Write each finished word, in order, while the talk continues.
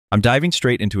I'm diving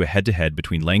straight into a head-to-head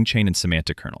between LangChain and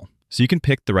Semantic Kernel, so you can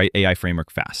pick the right AI framework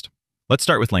fast. Let's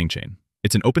start with LangChain.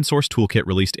 It's an open-source toolkit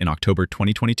released in October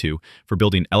 2022 for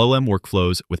building LLM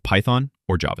workflows with Python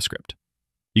or JavaScript.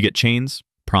 You get chains,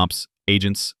 prompts,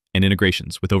 agents, and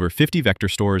integrations with over 50 vector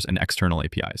stores and external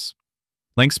APIs.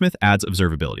 LangSmith adds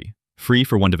observability, free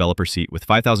for one developer seat with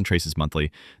 5,000 traces monthly,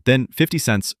 then 50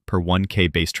 cents per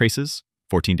 1K base traces,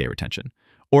 14-day retention,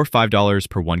 or $5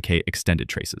 per 1K extended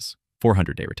traces,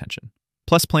 400-day retention.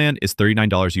 Plus plan is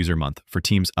 $39 user month for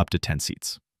teams up to 10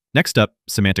 seats. Next up,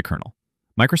 Semantic Kernel.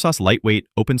 Microsoft's lightweight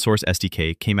open-source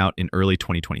SDK came out in early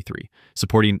 2023,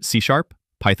 supporting C#,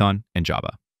 Python, and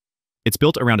Java. It's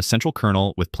built around a central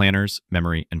kernel with planners,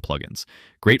 memory, and plugins,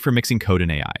 great for mixing code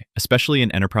and AI, especially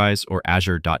in enterprise or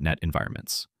Azure.NET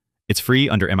environments. It's free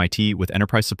under MIT with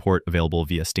enterprise support available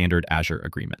via standard Azure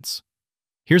agreements.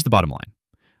 Here's the bottom line.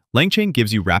 LangChain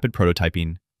gives you rapid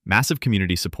prototyping, massive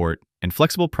community support, and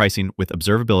flexible pricing with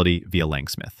observability via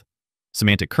LangSmith.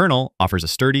 Semantic Kernel offers a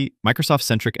sturdy,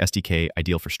 Microsoft-centric SDK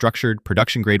ideal for structured,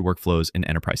 production-grade workflows in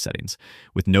enterprise settings,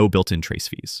 with no built-in trace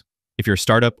fees. If you're a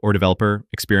startup or developer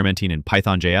experimenting in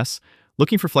Python.js,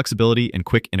 looking for flexibility and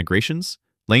quick integrations,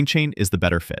 LangChain is the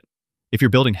better fit. If you're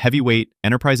building heavyweight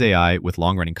enterprise AI with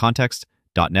long-running context,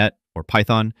 .NET or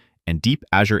Python, and deep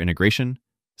Azure integration,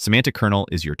 Semantic Kernel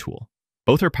is your tool.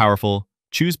 Both are powerful.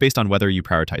 Choose based on whether you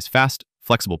prioritize fast,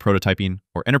 flexible prototyping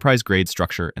or enterprise-grade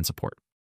structure and support.